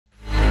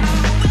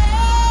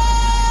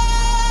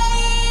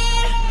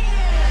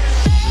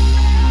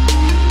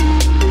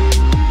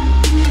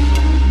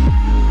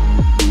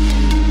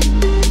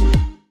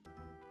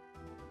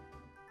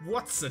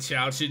the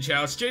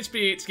Chinchow.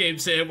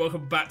 JoesphGames here.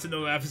 Welcome back to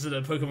another episode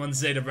of Pokemon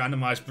Zeta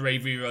Randomizer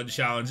Bravery Run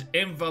Challenge.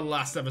 In the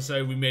last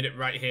episode, we made it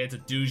right here to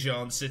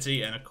Dujon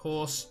City, and of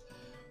course,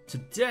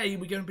 today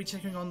we're going to be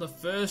taking on the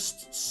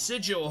first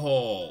Sigil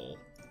Hall.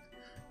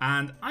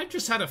 And I've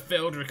just had a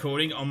failed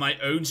recording on my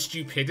own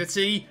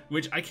stupidity,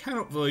 which I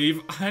cannot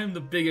believe. I am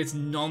the biggest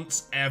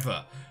nonce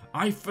ever.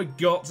 I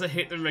forgot to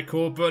hit the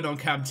record button on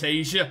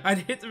Camtasia. I'd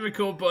hit the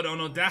record button on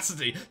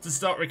Audacity to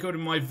start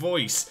recording my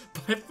voice,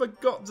 but I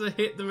forgot to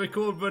hit the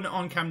record button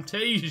on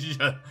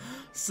Camtasia.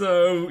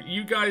 So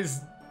you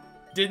guys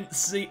didn't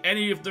see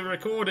any of the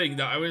recording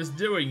that I was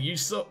doing.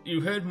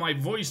 You heard my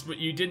voice, but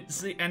you didn't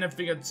see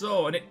anything at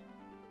all, and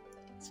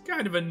it's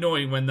kind of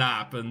annoying when that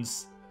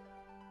happens.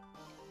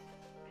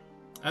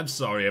 I'm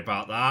sorry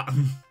about that.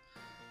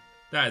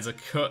 That is a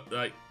cut,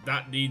 like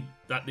that needs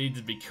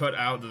to be cut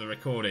out of the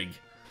recording.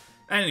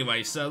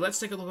 Anyway, so let's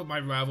take a look at my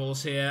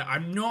levels here.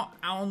 I'm not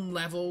on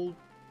level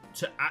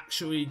to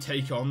actually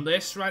take on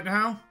this right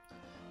now,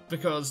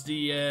 because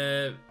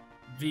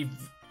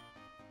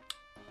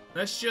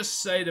let's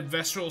just say the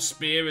Visceral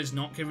Spear is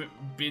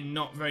been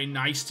not very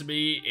nice to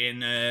me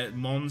in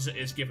mons it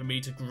is giving me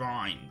to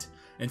grind.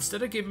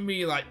 Instead of giving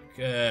me like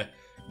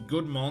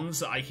good mons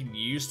that I can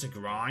use to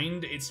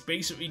grind, it's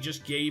basically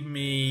just gave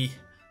me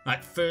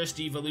like first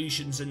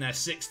evolutions in their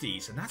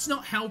 60s, and that's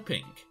not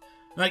helping.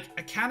 Like,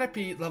 a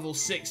Canopy level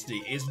 60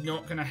 is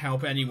not going to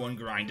help anyone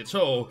grind at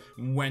all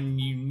when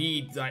you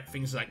need like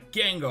things like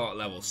Gengar at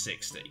level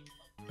 60.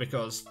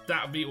 Because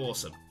that would be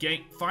awesome.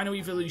 Final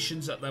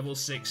evolutions at level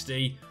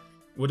 60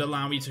 would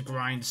allow me to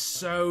grind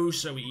so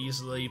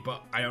easily,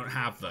 but I don't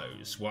have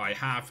those. What I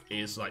have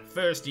is like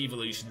first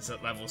evolutions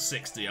at level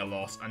 60 a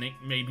lot, and it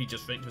made me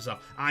just think to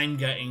myself, I'm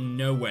getting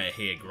nowhere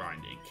here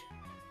grinding.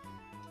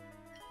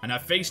 And I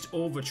faced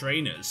all the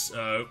trainers,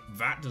 so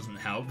that doesn't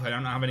help. I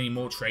don't have any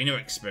more trainer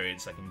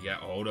experience I can get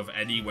hold of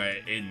anywhere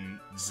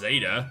in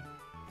Zeta.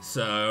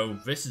 So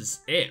this is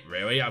it,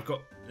 really.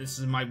 This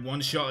is my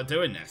one shot at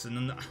doing this,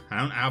 and I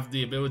don't have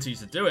the ability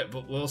to do it,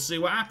 but we'll see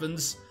what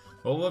happens.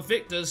 All the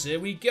victors,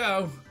 here we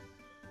go.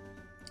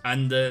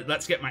 And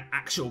let's get my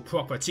actual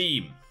proper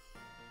team.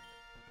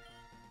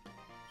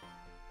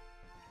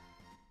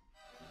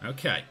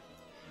 Okay.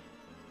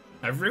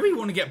 I really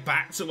want to get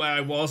back to where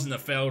I was in the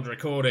failed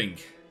recording.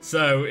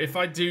 So, if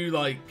I do,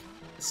 like,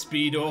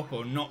 speed up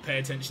or not pay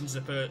attention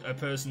to a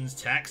person's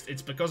text,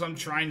 it's because I'm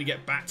trying to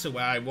get back to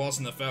where I was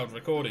in the failed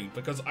recording,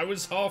 because I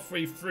was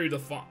halfway through the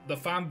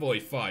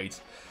fanboy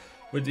fight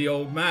with the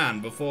old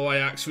man before I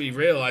actually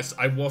realised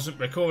I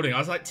wasn't recording. I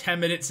was like 10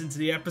 minutes into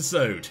the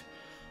episode,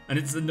 and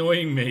it's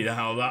annoying me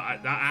how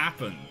that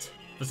happened.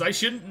 Because I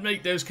shouldn't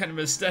make those kind of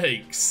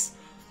mistakes.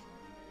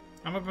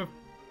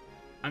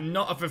 I'm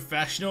not a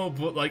professional,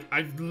 but, like,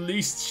 I at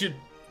least should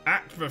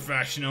act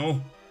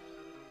professional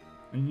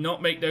and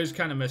not make those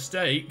kind of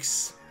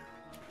mistakes.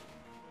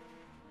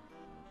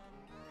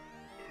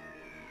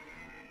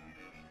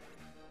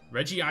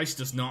 Reggie Ice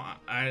does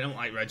not... I don't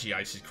like Reggie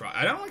Ice's cry.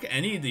 I don't like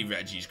any of the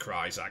Reggie's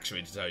cries,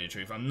 actually, to tell you the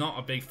truth. I'm not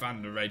a big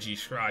fan of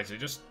Reggie's cries.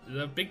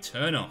 They're a big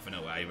turn-off in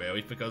a way,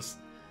 really, because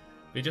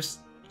they just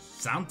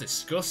sound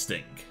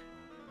disgusting.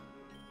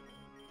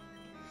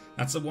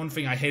 That's the one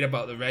thing I hate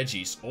about the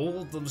Reggies.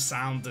 All of them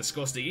sound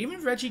disgusting.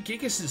 Even Reggie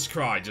Gigas's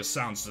cry just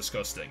sounds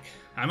disgusting.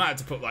 I might have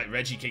to put like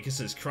Reggie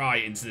Gigas's cry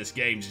into this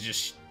game to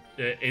just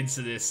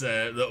into this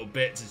little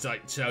bit to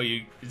like show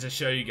you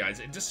guys.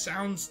 It just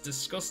sounds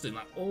disgusting.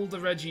 Like all the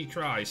Reggie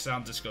cries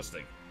sound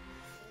disgusting.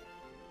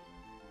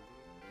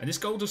 And this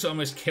Goldust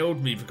almost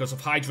killed me because of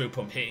Hydro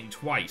Pump hitting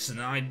twice,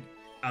 and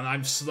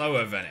I'm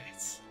slower than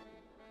it.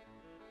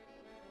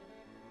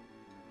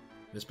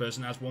 This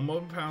person has one more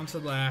pound to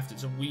the left.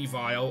 It's a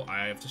Weavile.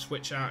 I have to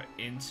switch out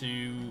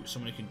into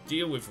someone who can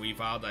deal with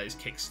Weavile. That is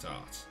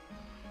Kickstart.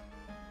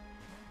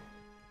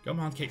 Come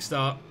on,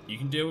 Kickstart. You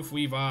can deal with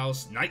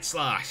Weaviles. Night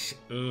Slash.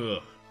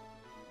 Ugh.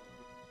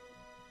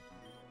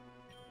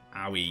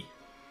 Owie.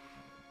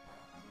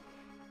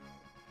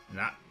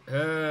 That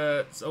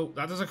hurts. Oh,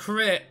 that does a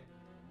crit.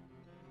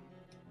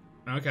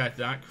 Okay,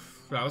 that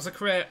was a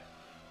crit.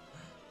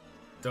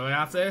 Do I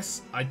have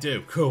this? I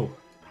do. Cool.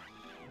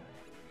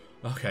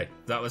 Okay,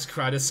 that was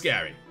kind of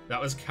scary.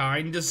 That was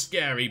kind of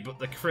scary, but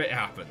the crit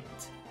happened.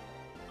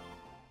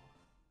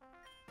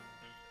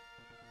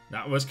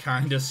 That was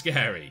kind of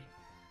scary.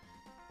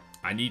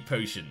 I need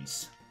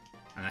potions.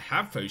 And I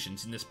have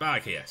potions in this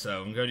bag here,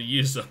 so I'm going to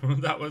use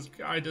them. That was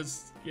kind of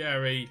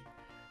scary.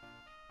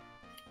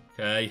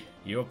 Okay,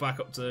 you're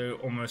back up to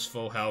almost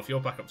full health. You're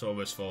back up to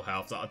almost full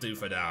health. That'll do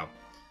for now.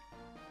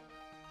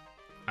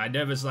 I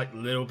know there's like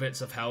little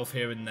bits of health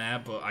here and there,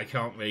 but I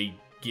can't really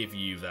give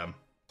you them.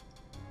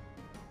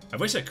 I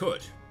wish I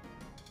could.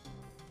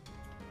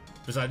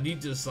 Because I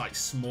need just like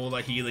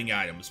smaller healing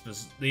items.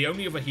 Because the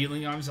only other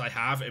healing items I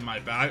have in my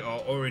bag are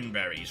Oran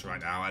Berries right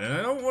now. And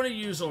I don't want to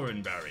use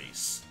Oran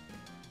Berries.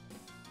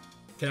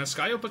 Can a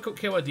Sky Uppercut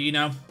kill a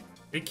Dino?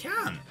 It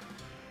can.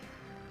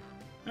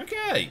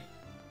 Okay.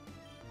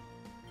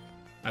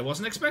 I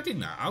wasn't expecting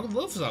that. I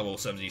love level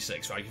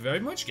 76. Thank you very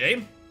much,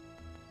 game.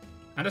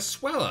 And a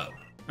Swallow.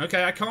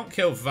 Okay, I can't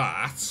kill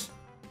that.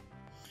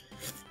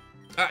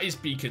 That is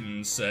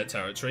Beacon's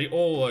territory.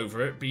 All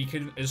over it.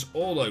 Beacon is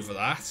all over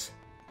that.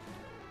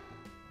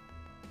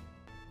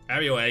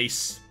 Aerial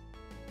Ace.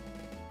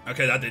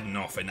 Okay, that did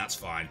nothing. That's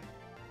fine.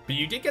 But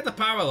you did get the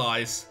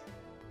Paralyze.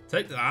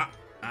 Take that.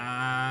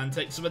 And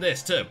take some of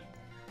this too.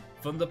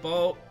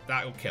 Thunderbolt.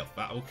 That'll kill.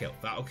 That'll kill.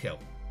 That'll kill.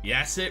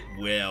 Yes, it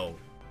will.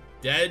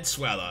 Dead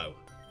Swallow.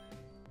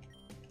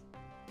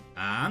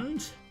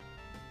 And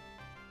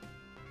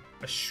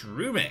a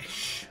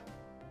Shroomish.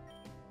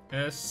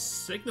 A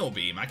Signal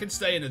Beam. I can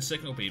stay in and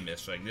Signal Beam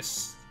this thing.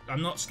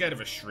 I'm not scared of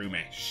a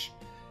Shroomish.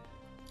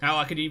 Hell,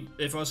 I could even,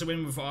 if I was to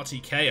win with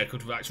RTK, I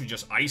could have actually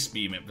just Ice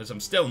Beam it, because I'm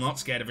still not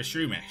scared of a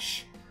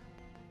Shroomish.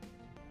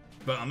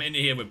 But I'm in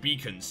here with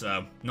Beacon,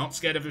 so not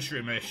scared of a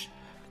Shroomish.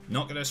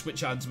 Not going to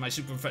switch out to my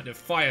super effective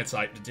Fire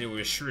type to deal with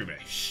a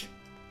Shroomish.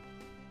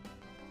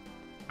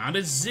 And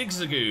a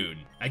Zigzagoon.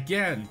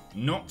 Again,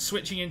 not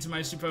switching into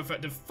my super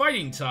effective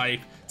fighting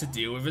type to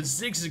deal with a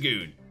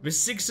Zigzagoon. The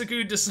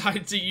Zigzagoon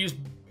decided to use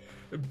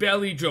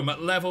Belly Drum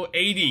at level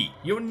 80.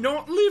 You're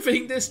not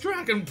living this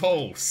Dragon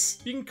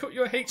Pulse. You can cut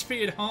your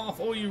HP in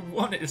half all you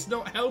want. It's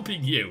not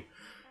helping you.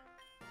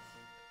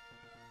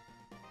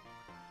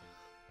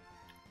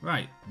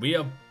 Right, we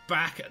are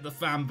back at the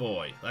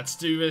fanboy. Let's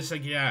do this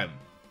again.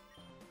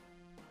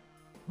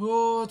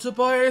 Oh,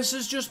 Tobias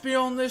is just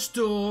beyond this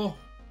door.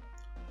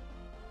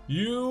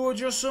 You are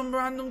just some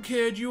random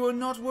kid. You are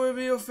not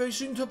worthy of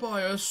facing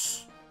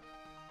Tobias.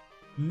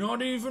 You're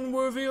not even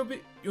worthy of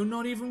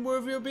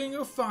being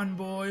a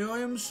fanboy. I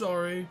am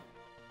sorry.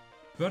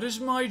 That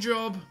is my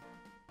job.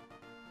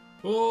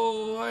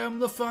 Oh, I am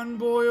the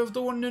fanboy of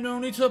the one and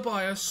only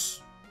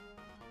Tobias.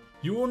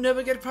 You will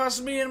never get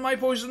past me and my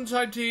poison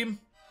type team.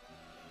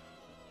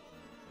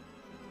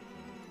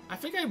 I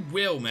think I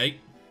will, mate.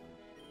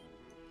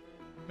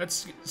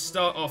 Let's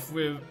start off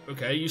with...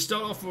 Okay, you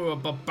start off with a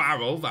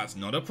Barbarrel. That's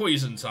not a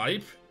poison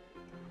type.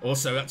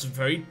 Also, that's a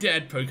very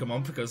dead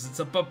Pokemon because it's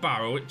a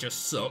Barbarrel. It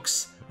just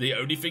sucks. The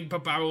only thing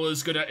Barbarrel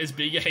is good at is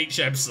being a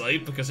HM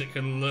slave because it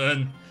can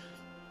learn...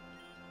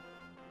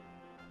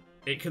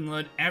 It can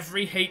learn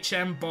every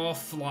HM bar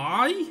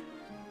fly?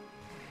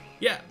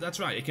 Yeah, that's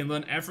right. It can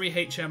learn every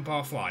HM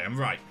bar fly. I'm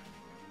right.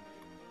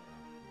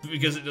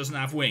 Because it doesn't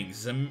have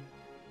wings.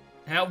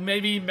 Hell,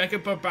 maybe Mega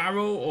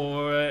Barbarrel,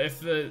 or if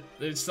they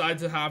decide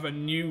to have a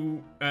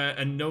new,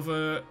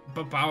 another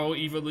Barbarrel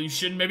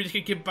evolution, maybe they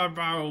could give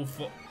Barbarrel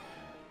for...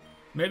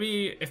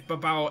 Maybe if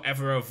Barbarrel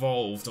ever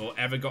evolved or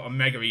ever got a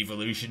Mega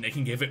Evolution, they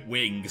can give it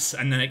wings,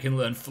 and then it can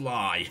learn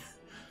Fly.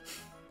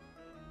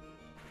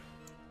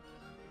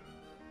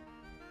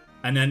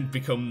 And then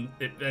become...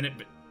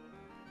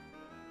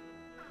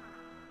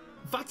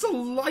 That's a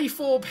Life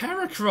Orb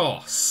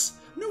Heracross!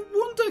 No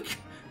wonder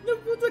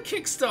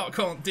Kickstart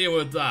can't deal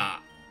with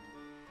that.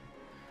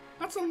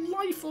 That's a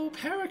Life Orb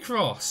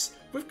Heracross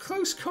with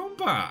close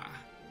combat.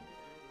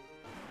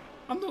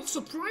 I'm not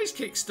surprised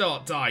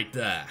Kickstart died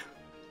there.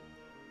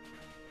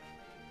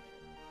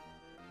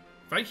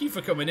 Thank you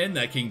for coming in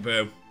there, King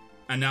Boo,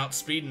 and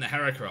outspeeding the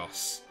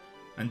Heracross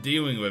and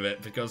dealing with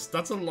it, because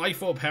that's a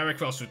Life Orb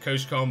Heracross with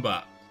close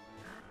combat.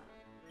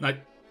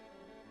 Like,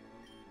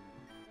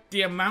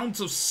 the amount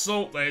of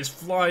salt that is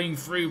flying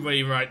through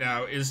me right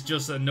now is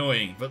just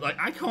annoying, but like,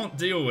 I can't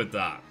deal with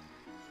that.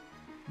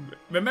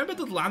 Remember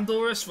the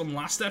Landorus from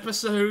last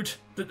episode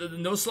that the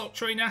Nuzlocke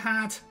trainer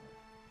had?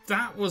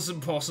 That was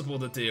impossible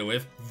to deal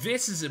with.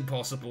 This is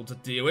impossible to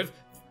deal with.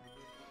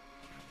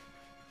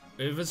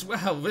 As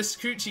well, this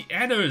Coochie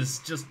Enna's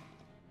just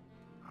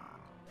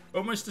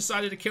almost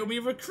decided to kill me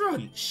with a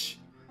crunch.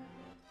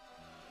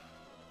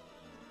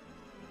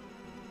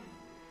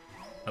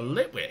 A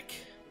Litwick.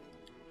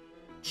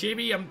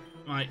 Chibi,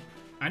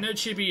 I know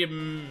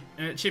Chibi,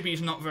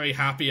 Chibi's not very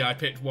happy I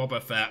picked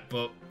Wobbuffet,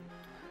 but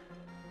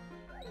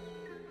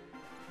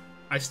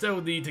I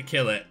still need to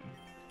kill it.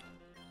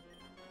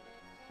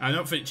 I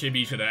don't think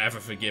Chibi should ever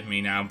forgive me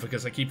now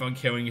because I keep on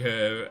killing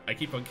her. I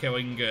keep on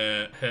killing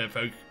her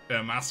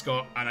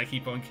mascot, and I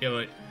keep on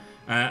killing.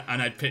 And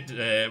I picked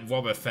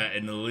Wobbuffet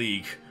in the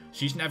league.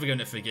 She's never going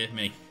to forgive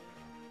me.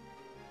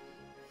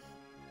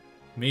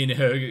 Me and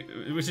her,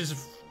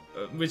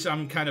 which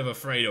I'm kind of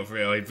afraid of,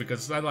 really,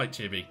 because I like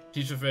Chibi.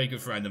 She's a very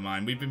good friend of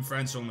mine. We've been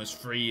friends for almost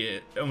 3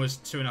 years,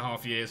 almost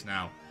 2.5 years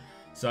now.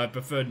 So I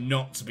prefer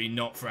not to be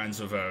not friends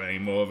with her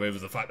anymore over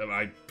the fact that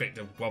I picked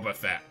a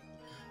Wobbuffet.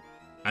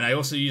 And I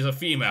also use a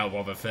female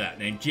Wobbuffet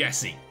named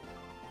Jessie.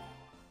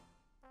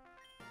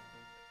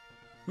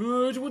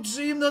 It would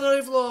seem that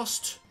I've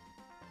lost.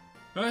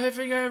 I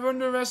think you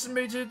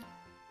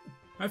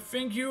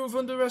have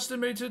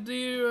underestimated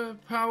the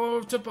power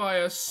of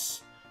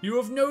Tobias. You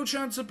have no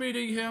chance of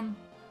beating him.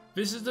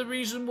 This is the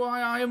reason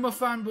why I am a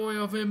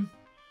fanboy of him.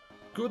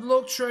 Good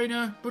luck,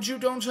 trainer, but you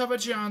don't have a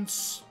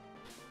chance.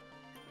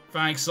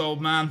 Thanks,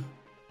 old man.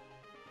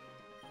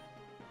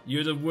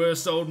 You're the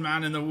worst old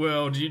man in the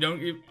world.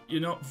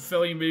 You're not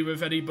filling me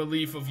with any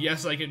belief of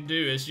yes, I can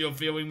do this. You're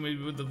filling me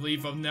with the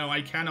belief of no,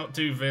 I cannot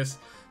do this.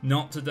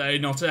 Not today,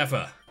 not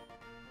ever.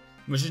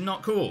 Which is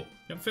not cool.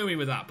 Don't fill me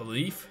with that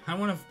belief. I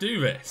want to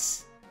do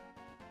this.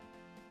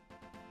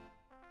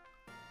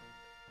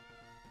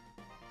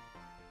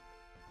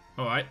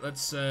 Alright,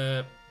 let's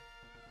do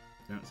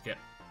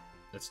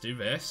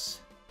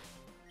this.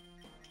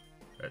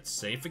 Let's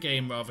save the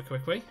game rather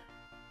quickly.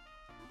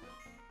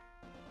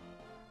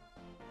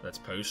 Let's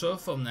post our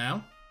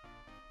thumbnail.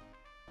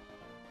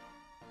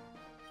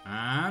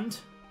 And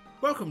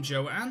welcome,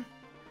 Joanne.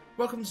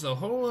 Welcome to the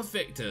Hall of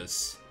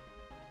Victors.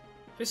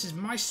 This is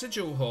my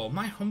sigil hall,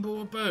 my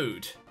humble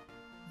abode.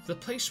 The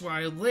place where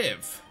I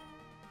live.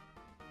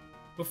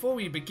 Before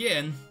we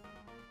begin,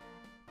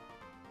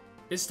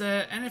 is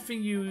there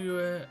anything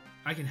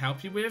I can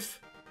help you with?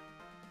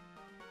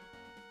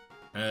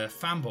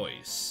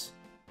 Fanboys.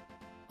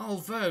 Oh,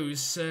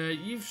 those,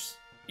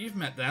 you've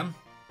met them.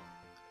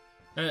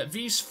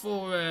 These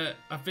four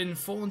have been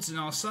thorns in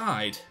our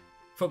side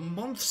for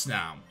months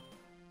now.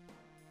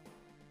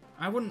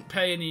 I wouldn't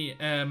pay any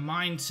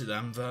mind to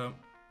them, though.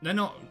 They're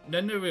no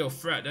real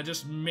threat, they're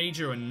just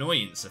major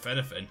annoyance, if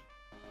anything.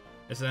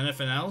 Is there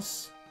anything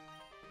else?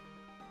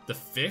 The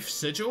 5th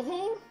Sigil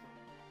Hall?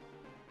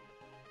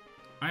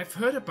 I've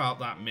heard about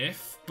that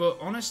myth, but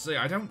honestly,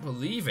 I don't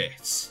believe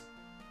it.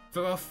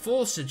 There are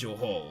 4 Sigil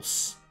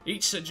Halls.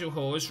 Each Sigil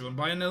Hall is run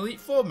by an Elite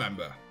 4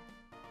 member.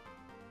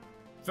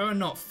 There's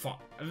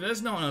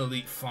not an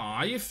Elite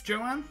 5,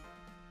 Joanne.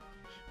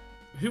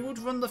 Who would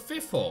run the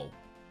 5th Hall?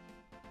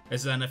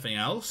 Is there anything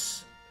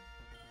else?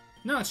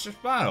 No, it's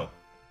just Bao.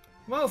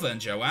 Well then,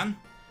 Joanne.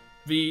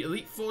 The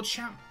Elite 4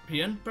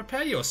 champion,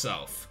 prepare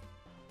yourself.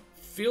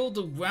 Feel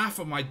the wrath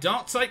of my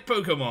Dark-type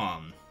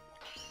Pokemon.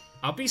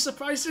 I'll be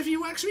surprised if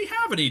you actually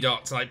have any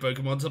Dark-type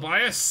Pokemon,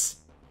 Tobias.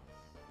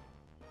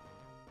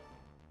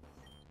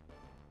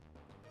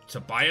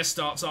 Tobias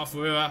starts off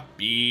with a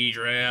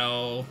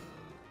Beedrill.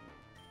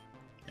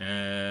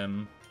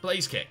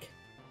 Blaze Kick.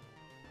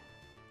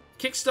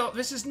 Kickstart,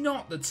 this is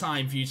not the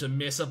time for you to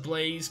miss a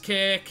Blaze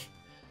Kick.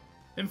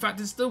 In fact,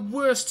 it's the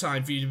worst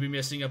time for you to be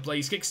missing a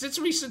Blaze Kick since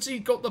recently you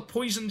got the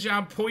Poison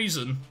Jab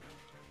Poison.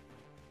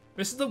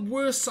 This is the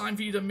worst time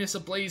for you to miss a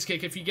Blaze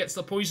Kick if he gets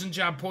the Poison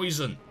Jab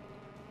Poison.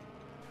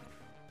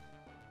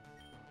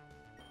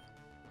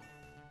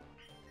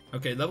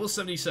 Okay, level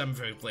 77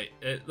 for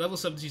level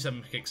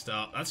 77 for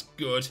Kickstart. That's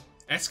good.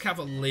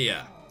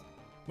 Escavalier.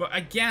 Well,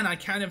 again, I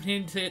kind of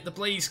hinted the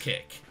Blaze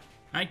Kick.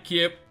 Thank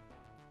you.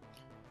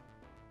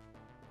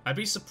 I'd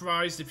be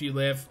surprised if you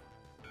live.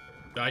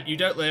 Right, you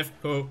don't live.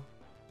 Cool.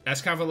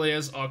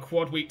 Escavaliers are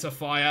quad weak to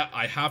fire.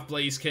 I have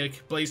Blaze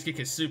Kick. Blaze Kick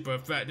is super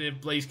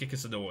effective. Blaze Kick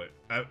is annoying.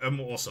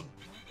 Awesome.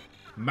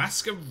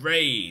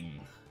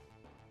 Masquerain.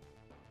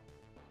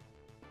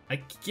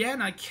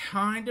 Again, I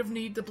kind of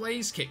need the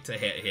Blaze Kick to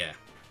hit here.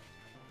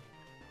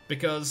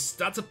 Because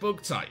that's a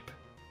bug type.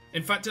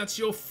 In fact, that's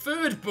your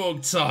 3rd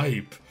bug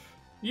type.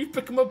 You've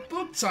become a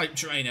bug type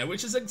trainer,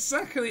 which is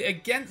exactly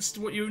against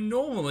what you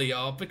normally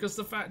are, because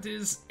the fact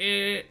is,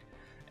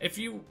 if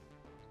you...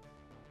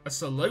 A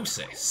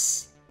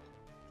Solosis.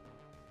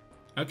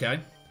 Okay.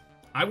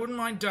 I wouldn't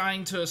mind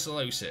dying to a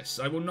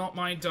Solosis. I will not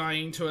mind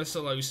dying to a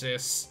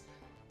Solosis.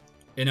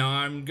 You know,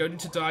 I'm going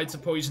to die to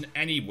poison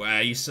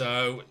anyway,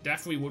 so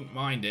definitely wouldn't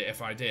mind it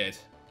if I did.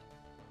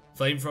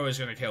 Flamethrower is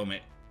going to kill me.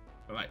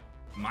 Alright.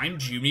 Mime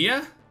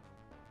Junior?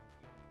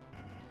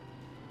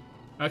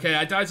 Okay,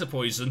 I died to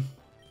poison.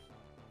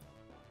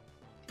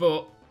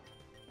 But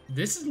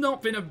this has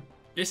not been a...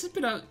 This has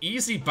been an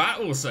easy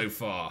battle so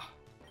far.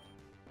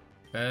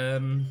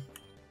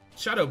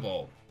 Shadow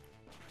Ball.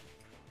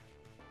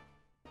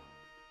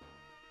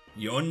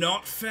 You're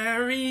not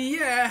fairy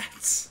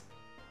yet.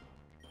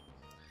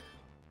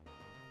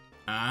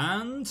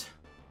 And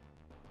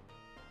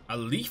a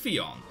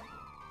Leafeon.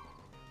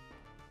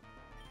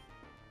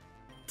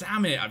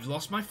 Damn it, I've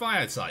lost my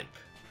fire type.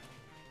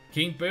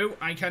 King Boo,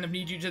 I kind of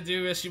need you to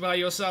do this by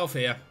yourself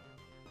here.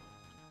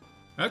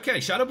 Okay,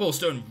 Shadow Ball's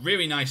doing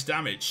really nice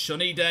damage.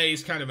 Sunny Day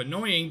is kind of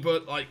annoying,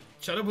 but like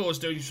Shadow Ball is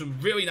doing some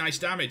really nice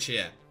damage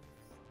here.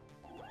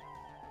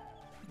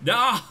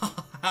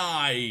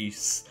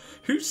 Nice!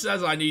 Who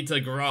says I need to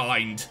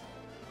grind?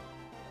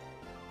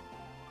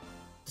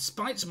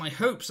 Despite my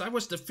hopes, I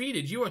was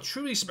defeated. You are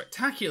truly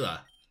spectacular.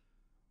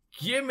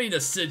 Give me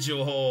the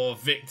Sigil Hall,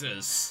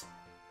 Victors.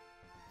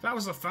 That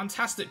was a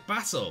fantastic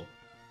battle.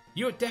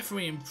 You are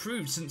definitely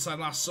improved since I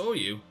last saw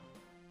you.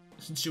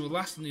 Since you were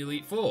last in the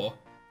Elite Four.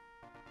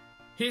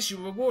 Here's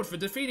your reward for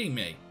defeating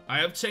me.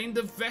 I obtained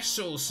the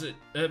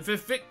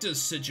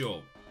Victor's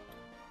Sigil.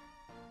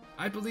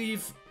 I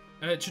believe,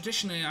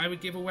 traditionally, I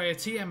would give away a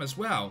TM as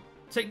well.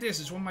 Take this,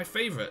 it's one of my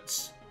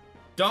favourites.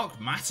 Dark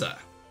Matter.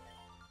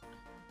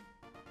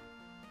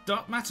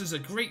 Dark Matter is a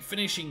great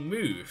finishing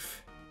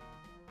move.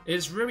 It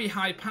is really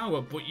high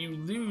power, but you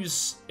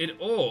lose it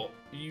all.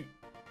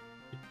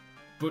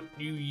 But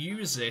you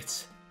use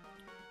it,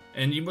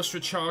 and you must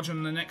recharge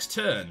on the next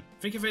turn.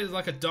 Think of it as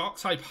like a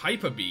Dark-type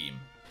Hyper Beam.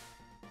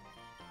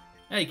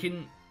 Hey,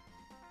 can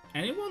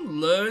anyone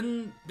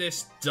learn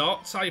this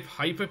Dark-type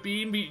Hyper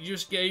Beam you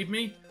just gave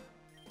me?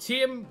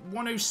 TM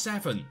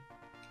 107,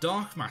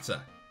 Dark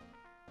Matter.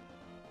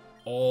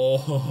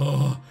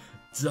 Oh,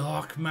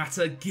 Dark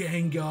Matter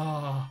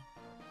Gengar.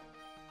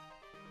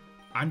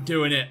 I'm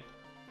doing it.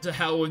 To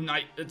hell with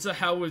to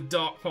hell with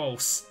Dark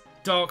Pulse.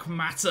 Dark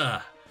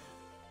Matter.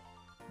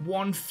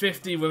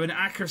 150 with an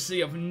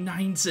accuracy of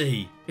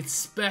 90. It's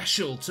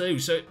special too,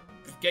 so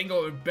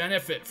Gengar would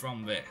benefit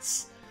from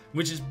this.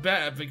 Which is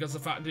better because the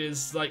fact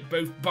is, like,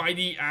 both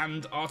Bitey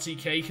and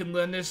RTK can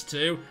learn this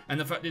too, and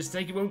the fact is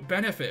they won't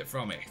benefit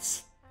from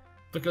it.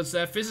 Because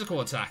they're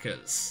physical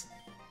attackers.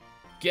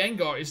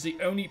 Gengar is the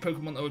only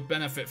Pokemon that would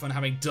benefit from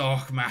having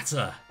Dark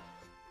Matter.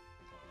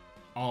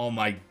 Oh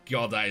my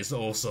god, that is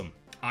awesome.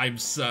 I'm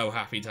so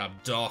happy to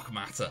have Dark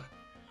Matter.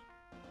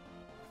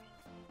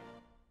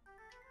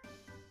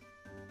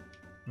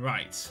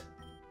 Right.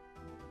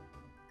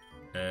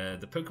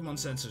 The Pokemon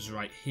Center is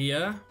right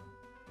here.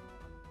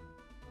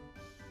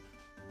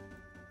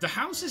 The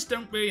houses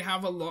don't really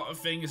have a lot of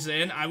things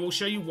in. I will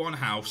show you one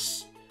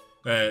house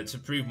to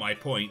prove my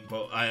point,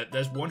 but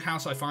there's one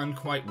house I find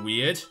quite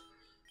weird.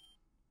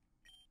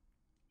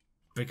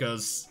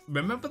 Because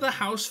remember the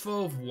house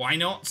full of why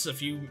nots a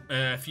few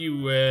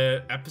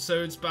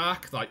episodes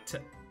back, like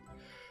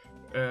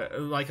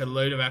a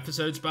load of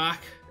episodes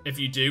back. If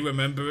you do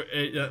remember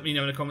it, let me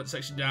know in the comment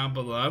section down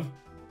below.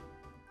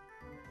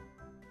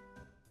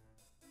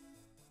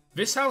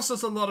 This house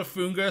has a lot of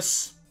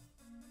fungus.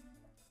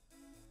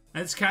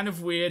 And it's kind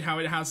of weird how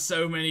it has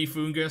so many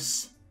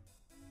fungus.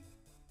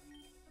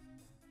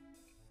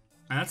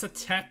 And that's a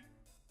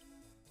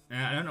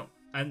I don't know.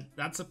 And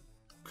that's a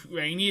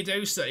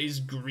Craniados that is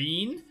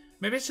green.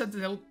 Maybe it's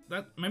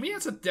maybe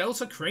that's a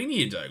Delta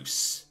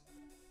Craniados.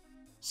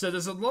 So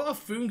there's a lot of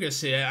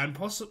fungus here and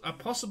a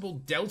possible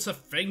Delta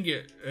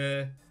Finger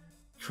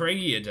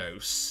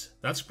Craniados.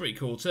 That's pretty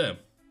cool too.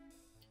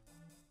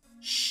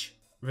 Shh,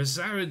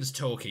 Rosarin's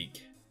talking.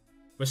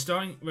 We're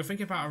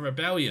thinking about a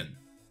rebellion.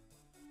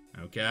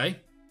 Okay.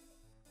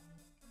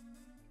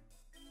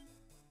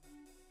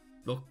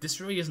 Look,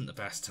 this really isn't the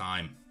best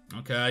time.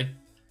 Okay.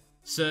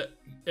 So,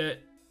 may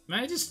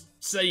I just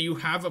say you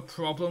have a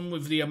problem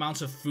with the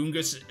amount of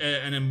fungus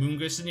and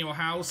amoongus in your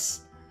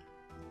house?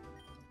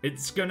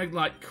 It's gonna,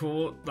 like,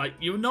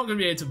 you're not gonna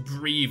be able to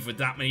breathe with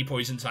that many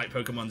poison-type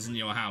Pokemons in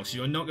your house.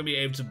 You're not gonna be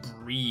able to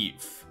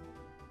breathe.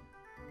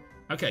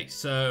 Okay,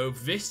 so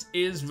this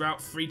is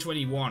Route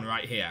 321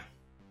 right here.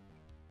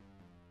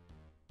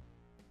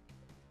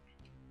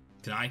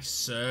 Can I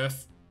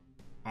surf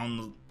on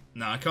the...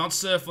 No, I can't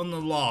surf on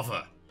the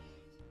lava.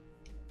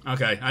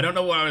 Okay, I don't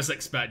know what I was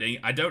expecting.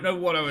 I don't know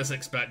what I was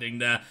expecting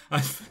there.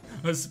 I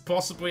was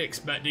possibly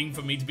expecting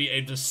for me to be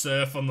able to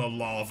surf on the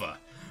lava,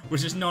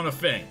 which is not a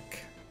thing.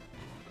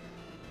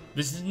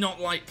 This is not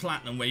like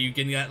Platinum where you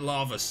can get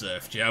lava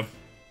surfed, yo.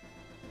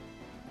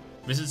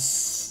 This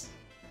is...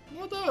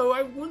 Although,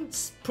 I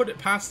wouldn't put it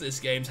past this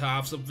game to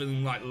have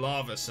something like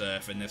lava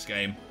surf in this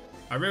game.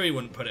 I really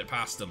wouldn't put it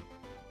past them.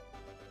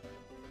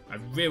 I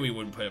really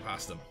wouldn't put it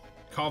past them.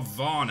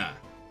 Carvana.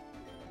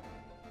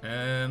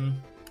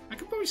 I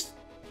could probably...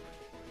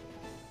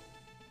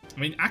 I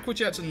mean, Aqua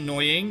Jet's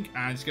annoying,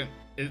 and it's going...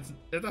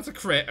 That's a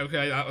crit.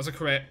 Okay, that was a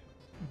crit.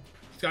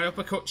 Sky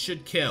Uppercut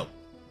should kill.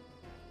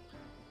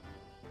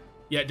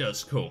 Yeah, it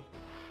does. Cool.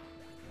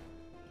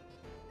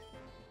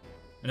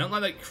 I don't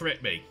like that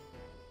crit me.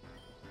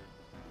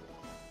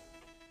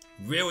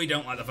 Really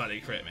don't like the fact that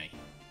it crit me.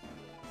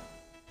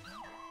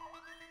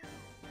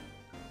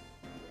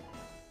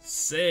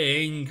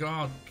 Sing!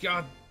 Oh,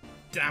 god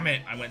damn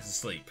it! I went to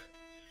sleep.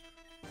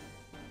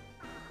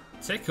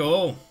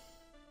 Tickle!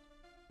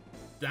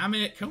 Damn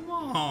it! Come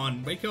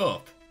on! Wake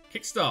up!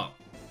 Kickstart!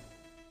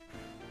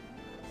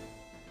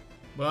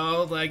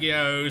 Well, there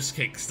goes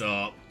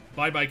Kickstart.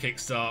 Bye-bye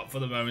Kickstart for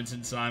the moment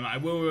in time. I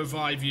will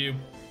revive you.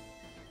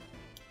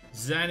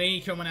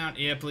 Zenny, coming out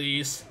here,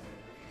 please.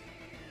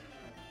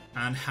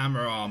 And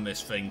hammer arm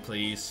this thing,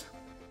 please.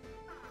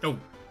 Oh!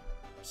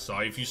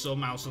 Sorry if you saw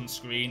mouse on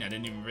screen. I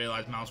didn't even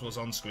realise mouse was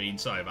on screen.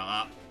 Sorry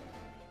about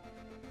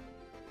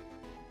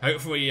that.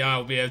 Hopefully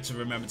I'll be able to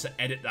remember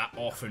to edit that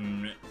off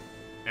in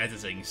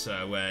editing.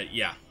 So,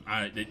 yeah.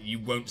 You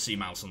won't see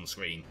mouse on the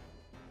screen.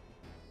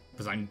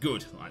 Because I'm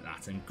good like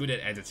that. I'm good at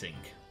editing.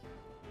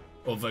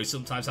 Although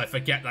sometimes I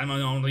forget that I'm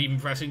not even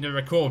pressing the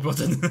record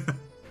button.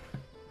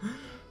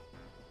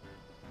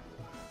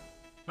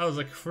 That was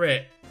a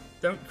crit.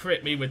 Don't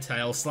crit me with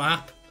Tail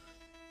Slap.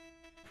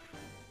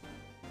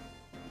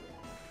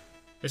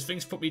 This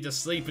thing's put me to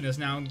sleep and is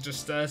now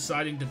just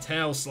deciding to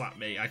tail slap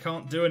me. I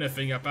can't do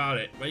anything about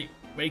it.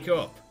 Wake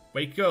up.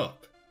 Wake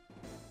up.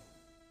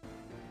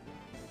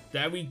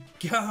 There we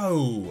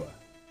go.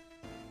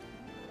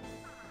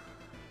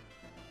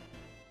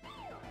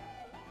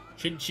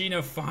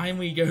 Chinchow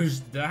finally goes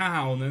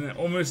down, and it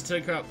almost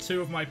took out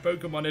 2 of my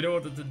Pokemon in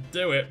order to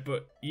do it,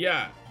 but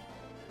yeah.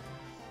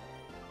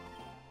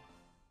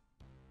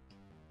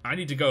 I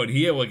need to go and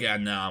heal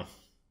again now.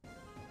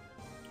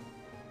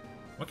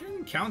 What kind of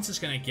encounters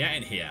can I get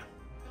in here?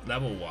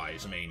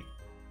 Level-wise, I mean.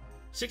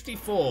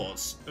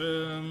 64s.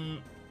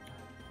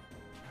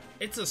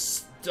 It's a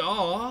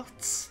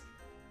start.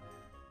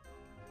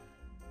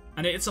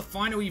 And it's a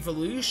final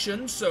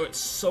evolution, so it's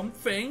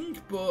something,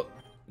 but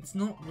It's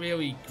not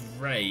really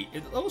great.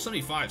 Level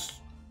 75's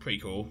pretty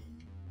cool.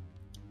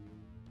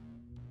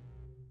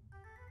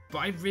 But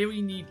I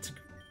really need to,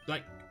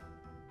 like,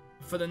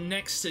 for the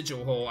next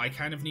sigil haul, I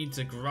kind of need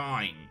to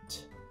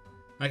grind.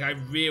 Like, I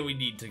really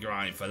need to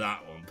grind for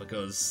that one,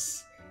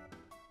 because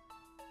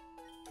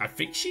I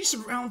think she's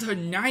around her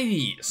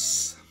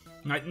 90s.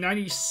 Like,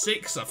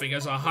 96, I think,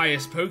 as our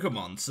highest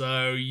Pokemon.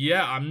 So,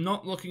 yeah, I'm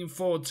not looking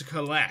forward to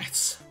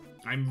Colette.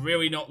 I'm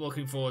really not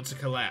looking forward to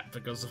Colette,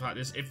 because the fact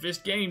is, if this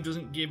game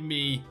doesn't give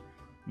me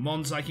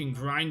mons I can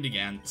grind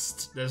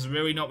against, there's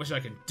really not much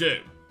I can do.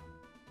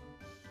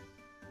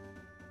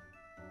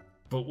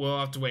 But we'll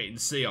have to wait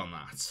and see on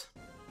that.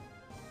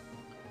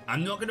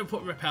 I'm not going to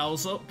put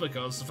repels up,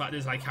 because the fact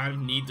is I kind of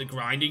need the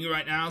grinding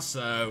right now,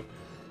 so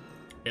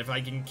if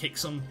I can kick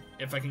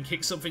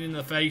something in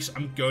the face,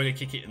 I'm going to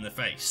kick it in the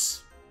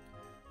face.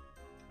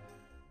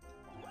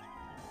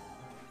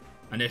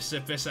 And if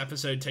this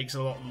episode takes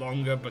a lot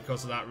longer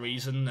because of that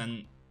reason,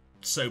 then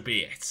so be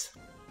it.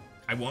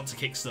 I want to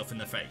kick stuff in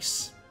the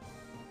face.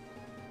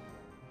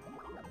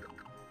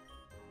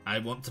 I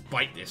want to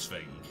bite this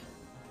thing.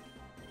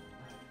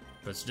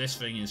 But this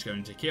thing is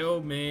going to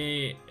kill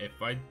me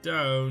if I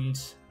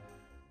don't.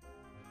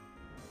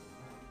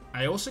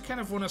 I also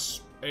kind of want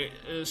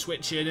to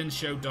switch in and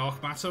show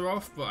Dark Matter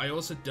off, but I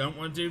also don't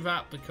want to do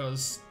that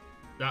because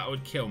that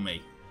would kill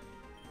me.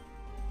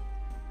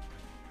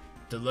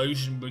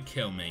 Delusion would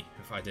kill me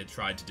if I did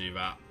try to do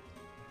that.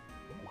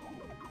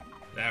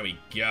 There we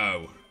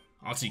go.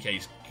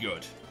 RTK's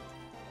good.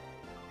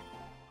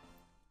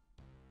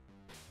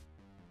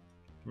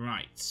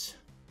 Right.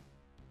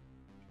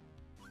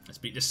 Let's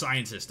beat the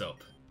scientist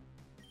up.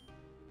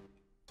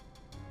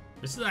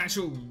 This is an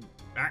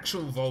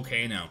actual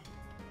volcano.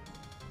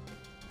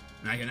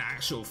 Like an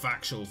actual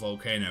factual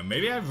volcano.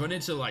 Maybe I've run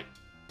into like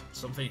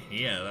something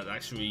here that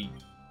actually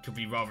could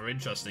be rather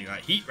interesting,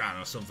 like Heat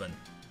Ran or something.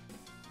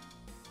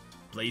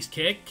 Blaze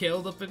kick,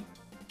 kill the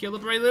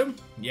Breloom?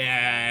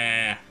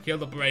 Yeah, kill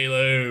the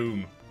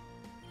Breloom.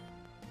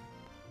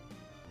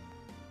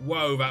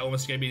 Whoa, that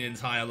almost gave me an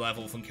entire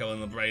level from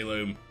killing the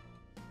Breloom.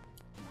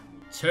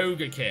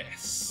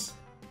 Togekiss.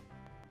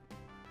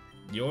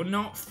 You're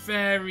not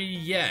fairy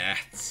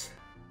yet.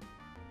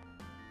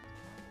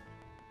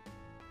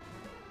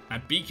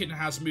 And Beacon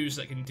has moves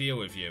that can deal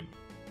with you.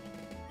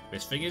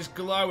 This thing is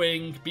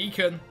glowing.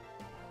 Beacon.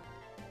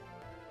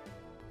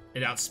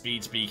 It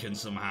outspeeds Beacon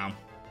somehow.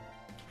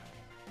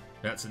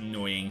 That's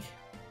annoying.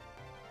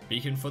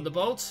 Beacon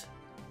Thunderbolt?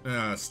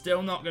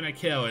 Still not gonna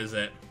kill, is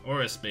it?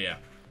 Or a spear.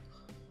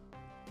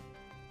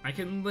 I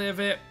can live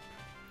it.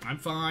 I'm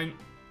fine.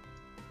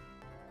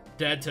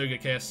 Dead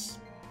Togekiss.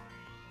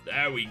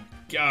 There we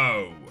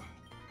go.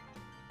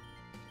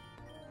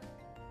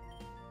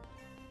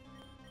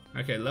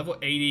 Okay, level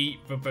 80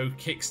 for both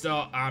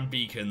Kickstart and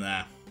Beacon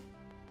there.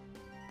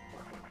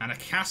 And a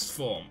cast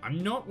form.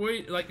 I'm not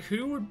worried, like,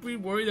 who would be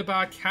worried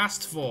about a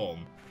cast form?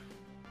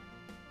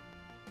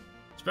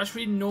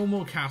 Especially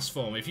normal cast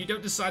form. If you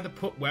don't decide to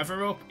put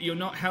weather up, you're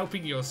not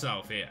helping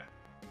yourself here.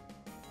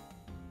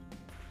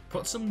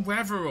 Put some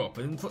weather up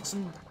and put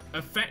some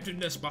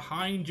effectiveness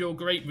behind your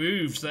great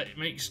moves that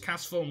makes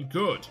cast form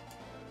good.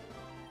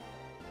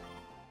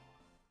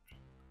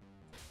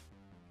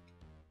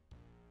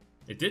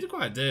 It did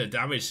quite a bit of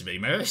damage to me.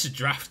 Maybe I should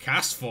draft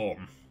cast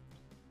form.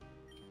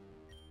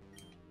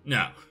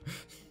 No.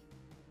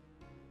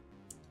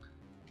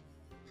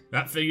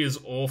 That thing is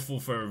awful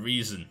for a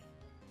reason.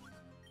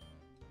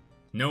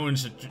 No one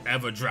should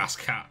ever draft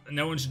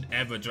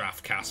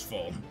cast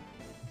form.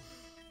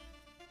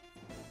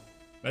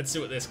 Let's see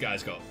what this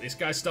guy's got. This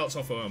guy starts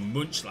off with a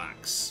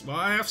Munchlax. Well,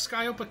 I have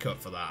Sky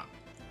Uppercut for that.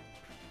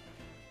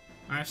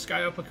 I have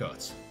Sky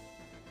Uppercut.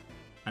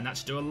 And that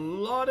should do a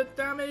lot of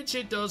damage.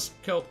 It does.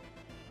 Cool.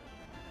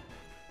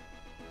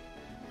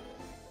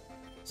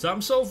 So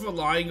I'm sort of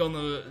relying on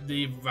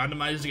the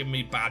randomizer to give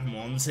me bad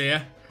mons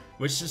here.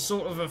 Which is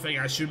sort of a thing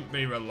I shouldn't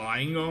be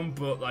relying on,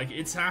 but like,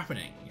 it's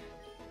happening.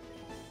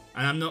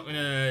 And I'm not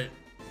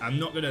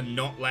gonna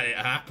not let it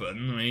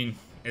happen. I mean,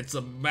 it's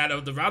a matter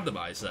of the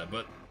randomizer,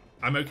 but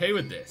I'm okay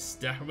with this.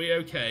 Definitely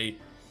okay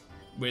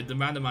with the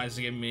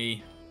randomizer giving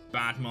me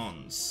bad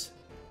mons.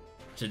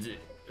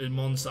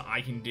 Mons that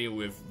I can deal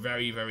with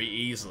very, very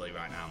easily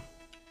right now.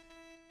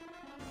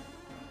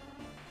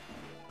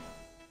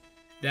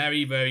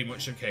 Very, very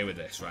much okay with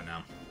this right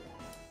now.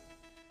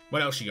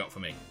 What else you got for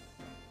me?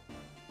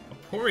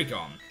 A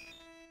Porygon.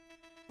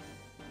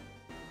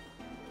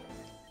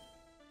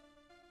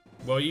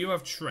 Well, you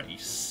have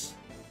Trace.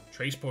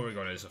 Trace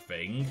Porygon is a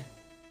thing.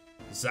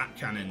 Zap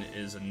Cannon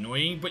is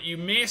annoying, but you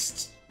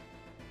missed!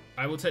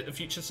 I will take the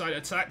Future Sight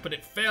attack, but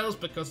it fails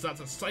because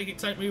that's a Psychic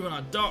type move on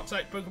a Dark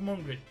type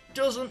Pokemon, which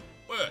doesn't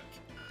work.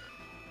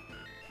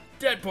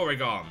 Dead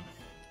Porygon!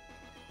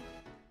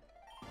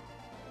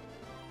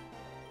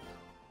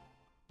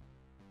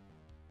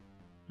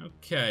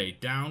 Okay,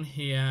 down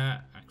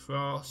here,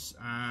 across,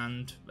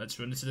 and let's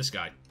run into this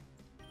guy.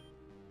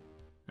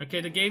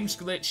 Okay, the game's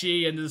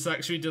glitchy and this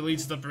actually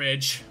deletes the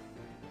bridge.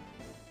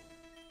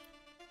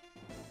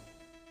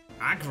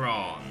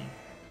 Aggron.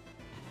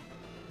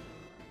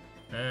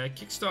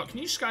 Kickstart, can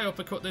you sky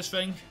uppercut this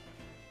thing?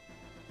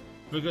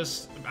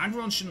 Because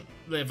Agron shouldn't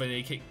live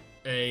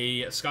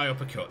a sky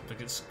uppercut,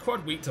 because it's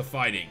quite weak to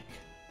fighting.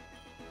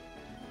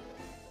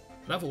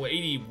 Level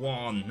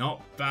 81,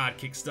 not bad,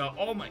 Kickstart.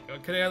 Oh my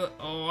god,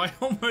 I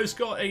almost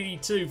got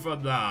 82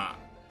 from that.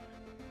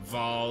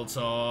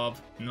 Voltorb,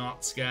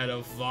 not scared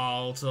of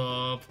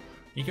Voltorb.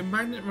 You can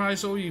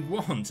magnetize all you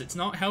want, it's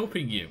not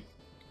helping you.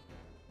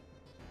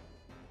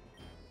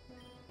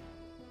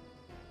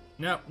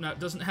 No, it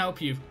doesn't help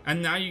you.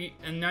 And now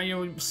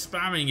you're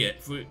spamming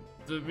it for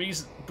the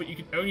reason, but you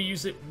can only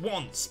use it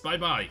once. Bye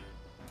bye.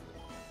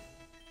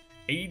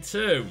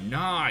 82,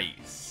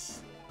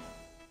 nice.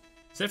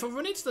 So if I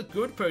run into the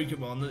good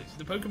Pokemon,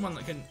 the Pokemon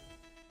that can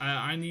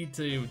I need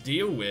to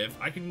deal with,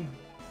 I can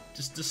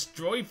just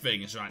destroy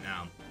things right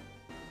now.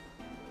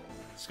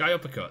 Sky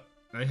Uppercut.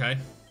 Okay.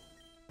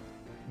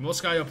 More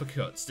Sky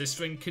Uppercuts. This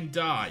thing can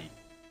die.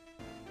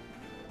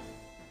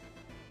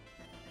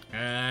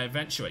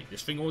 Eventually.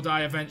 This thing will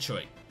die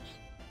eventually.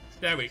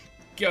 There it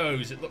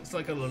goes. It looks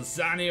like a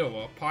lasagna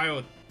or a pile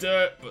of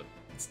dirt, but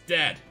it's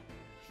dead.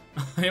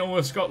 I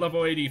almost got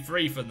level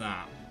 83 from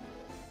that.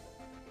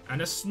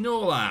 And a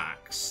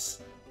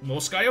Snorlax. More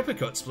Sky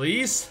Uppercuts,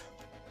 please.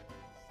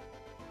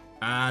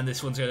 And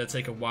this one's going to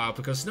take a while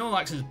because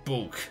Snorlax is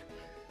bulk.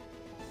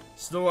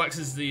 Snorlax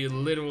is the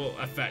literal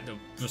effect of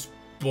just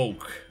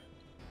bulk.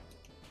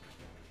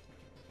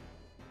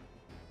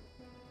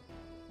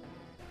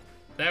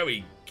 There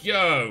we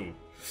go.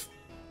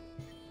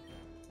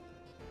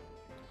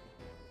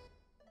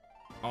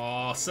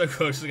 Oh, so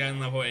close to getting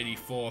level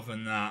 84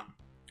 from that.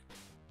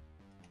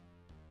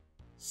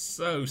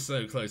 So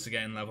close to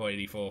getting level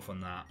 84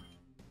 from that.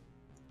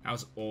 That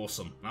was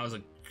awesome. That was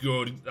a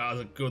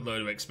good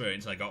load of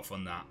experience I got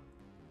from that.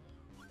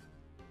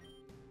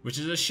 Which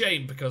is a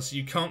shame because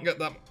you can't get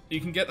that. You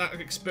can get that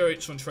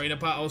experience from trainer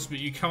battles, but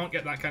you can't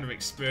get that kind of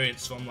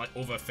experience from like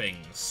other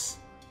things.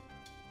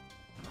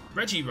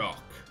 Regirock.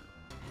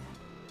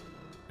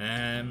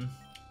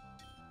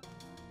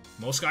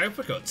 More Sky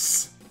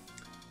Uppercuts.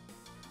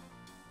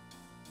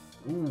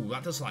 Ooh,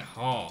 that does like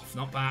half.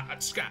 Not bad.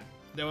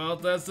 Well,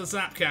 there's the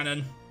Zap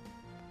Cannon.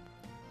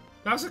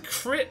 That was a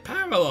crit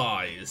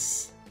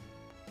paralyze.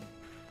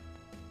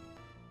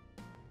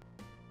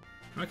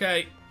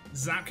 Okay,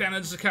 Zap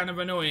Cannons are kind of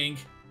annoying.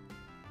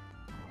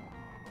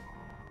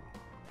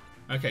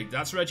 Okay,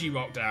 that's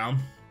Regirock down.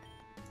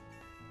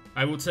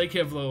 I will take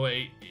level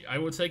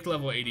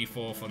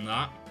 84 from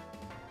that.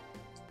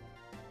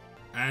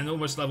 And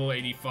almost level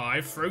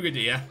 85,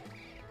 Frogadier.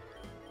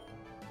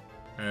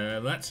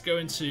 Let's go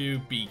into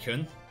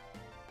Beacon.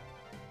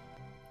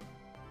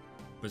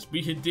 Because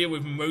we can deal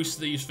with most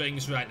of these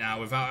things right now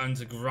without having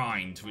to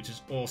grind, which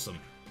is awesome.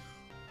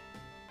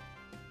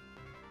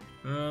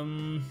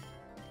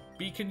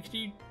 Beacon, can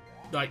you,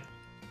 like,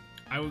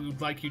 I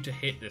would like you to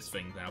hit this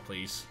thing now,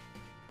 please.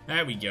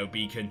 There we go,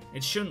 Beacon.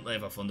 It shouldn't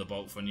live a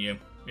Thunderbolt from you.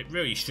 It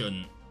really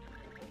shouldn't.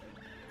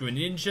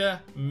 Greninja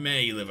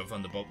may live a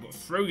Thunderbolt, but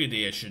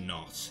Frogadier should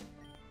not.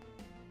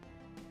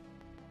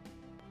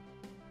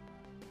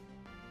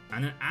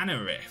 And an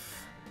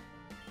Anorith.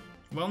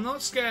 Well,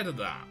 not scared of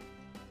that.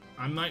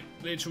 I'm like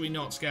literally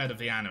not scared of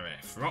the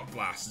Anorith. Rock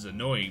Blast is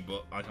annoying,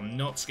 but like I'm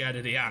not scared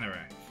of the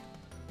Anorith.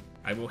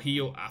 I will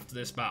heal after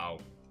this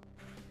battle.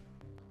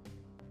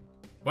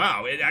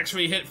 Wow, it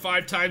actually hit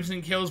 5 times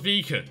and kills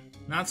Beacon.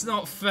 That's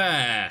not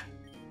fair.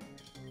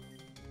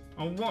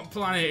 On what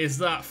planet is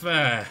that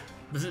fair?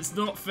 Because it's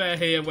not fair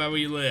here where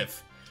we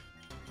live.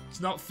 It's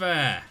not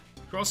fair.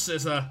 Cross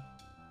Scissor.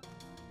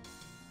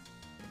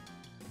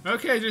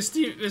 Okay, this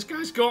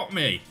guy's got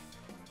me.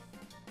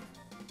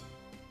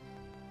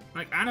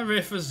 Like,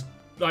 Anorith is,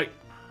 like,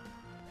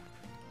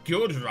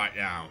 good right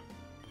now.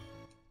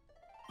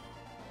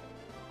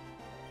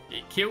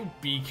 It killed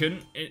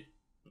Beacon. It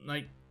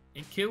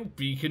killed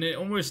Beacon. It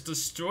almost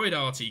destroyed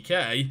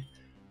RTK.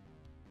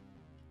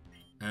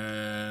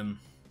 I'm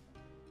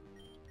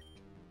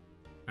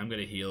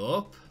gonna heal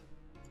up.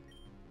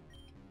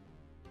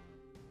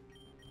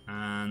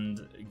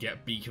 And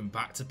get Beacon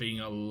back to being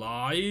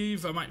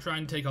alive. I might try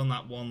and take on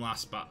that one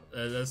last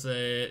there's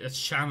a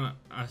Chamala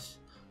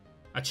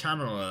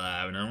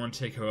there, and I want to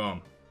take her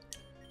on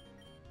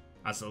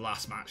as the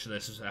last match of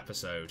this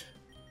episode.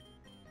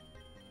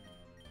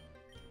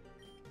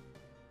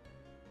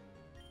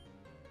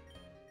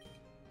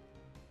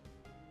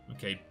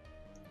 Okay,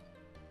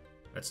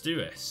 let's do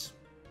this.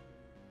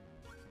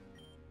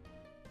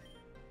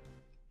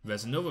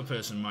 There's another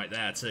person right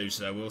there too,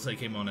 so we'll take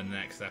him on in the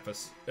next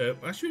episode.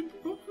 Actually,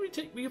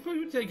 we can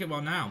probably take him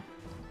on now.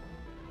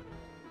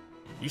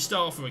 You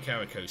start off with a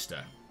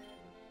Caracosta.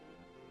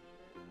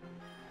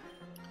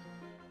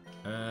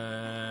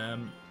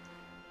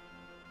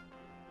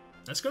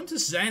 Let's go into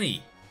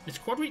Zenny. It's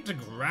quad weak to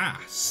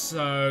grass,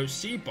 so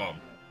Seed Bomb.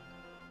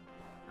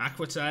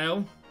 Aqua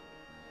Tail.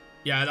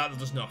 Yeah, that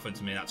does nothing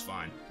to me, that's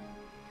fine.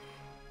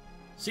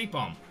 Seed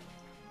Bomb.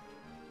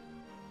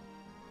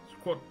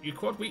 You're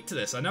quad weak to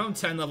this. I know I'm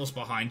 10 levels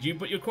behind you,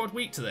 but you're quad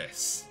weak to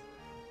this.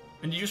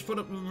 And you just put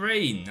up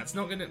rain. That's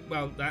not gonna...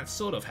 Well, that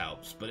sort of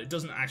helps, but it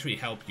doesn't actually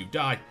help you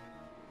die.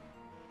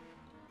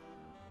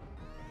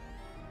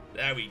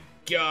 There we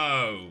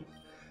go.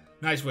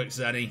 Nice work,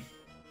 Zenny.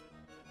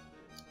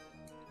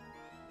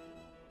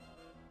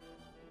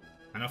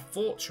 And a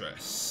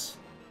fortress.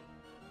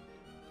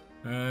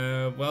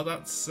 Well,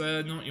 that's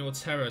not your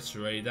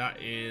territory. That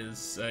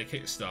is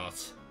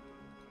Kickstart.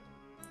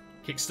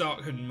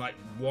 Kickstart can, like,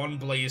 one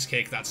blaze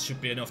kick. That should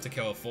be enough to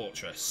kill a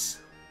fortress.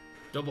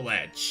 Double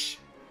edge.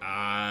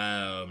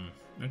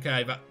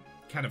 Okay, that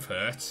kind of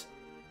hurt.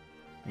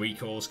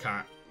 Recall's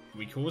kind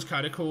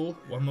of cool.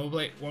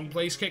 One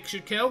blaze kick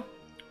should kill.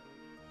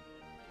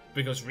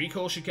 Because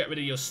recall should get rid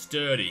of your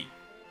sturdy.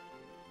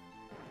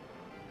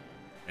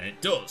 And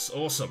it does.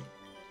 Awesome.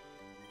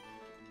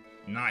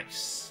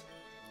 Nice.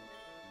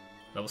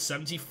 Level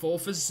 74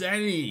 for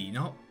Zenny.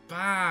 Not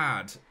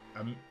bad.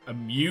 A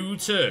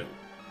Mewtwo.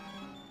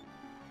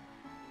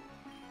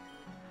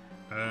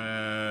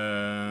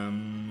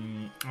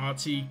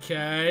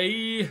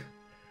 RTK.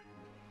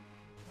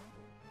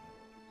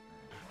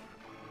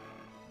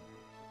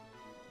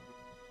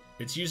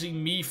 It's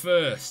using me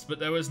first, but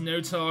there was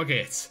no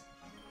target.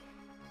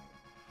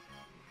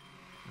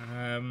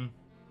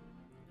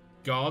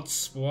 Guard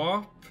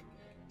swap.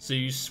 So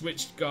you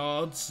switched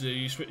guards, so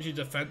you switch your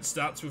defense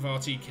stats with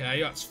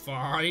RTK, that's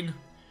fine.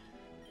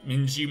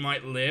 Means you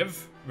might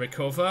live,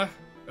 recover.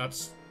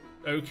 That's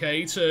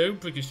okay too,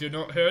 because you're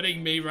not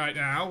hurting me right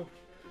now.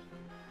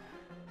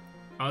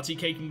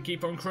 RTK can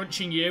keep on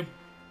crunching you.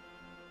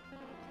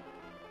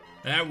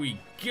 There we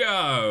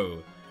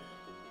go.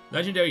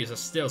 Legendaries are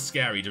still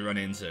scary to run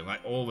into, like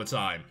all the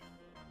time.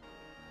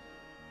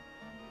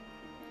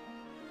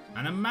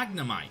 And a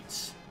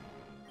Magnemite.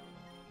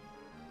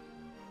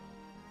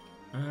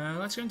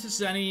 Let's go into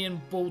Zenny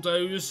and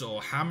Bulldoze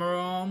or Hammer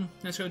Arm.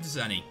 Let's go into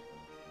Zenny.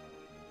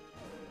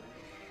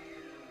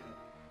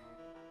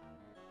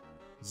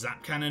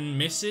 Zap Cannon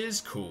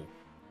misses. Cool.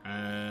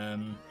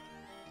 Hammer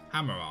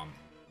Arm.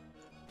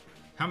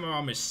 Hammer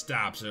Arm is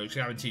stab, so it's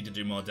guaranteed to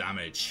do more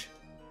damage.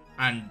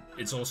 And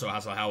it also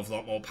has a hell of a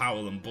lot more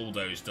power than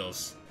Bulldoze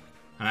does.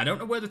 And I don't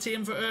know where the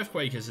TM for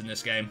Earthquake is in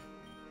this game.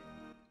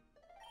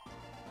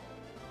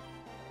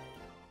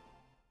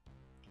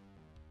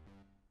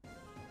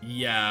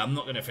 Yeah, I'm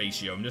not going to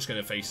face you. I'm just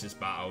going to face this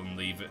battle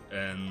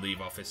and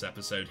leave off this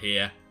episode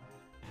here.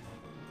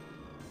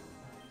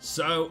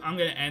 So, I'm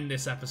going to end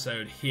this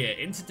episode here.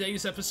 In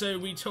today's episode,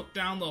 we took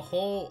down the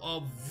Hall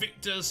of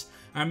Victors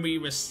and we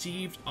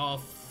received our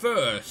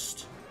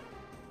first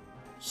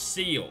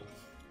seal.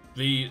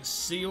 The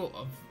seal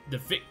of the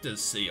Victor's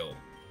seal.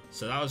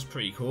 So that was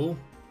pretty cool.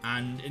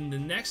 And in the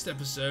next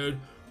episode,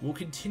 we'll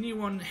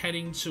continue on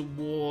heading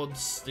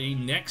towards the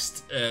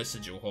next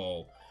Sigil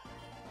Hall.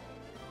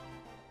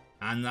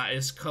 And that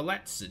is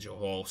Colette's Sigil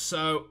Hall.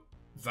 So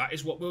that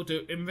is what we'll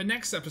do in the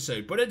next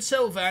episode. But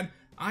until then,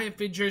 I have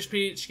been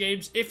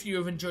JoesphGames. If you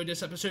have enjoyed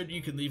this episode,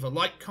 you can leave a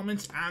like,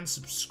 comment, and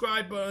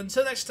subscribe. But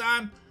until next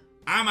time,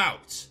 I'm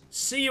out.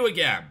 See you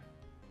again.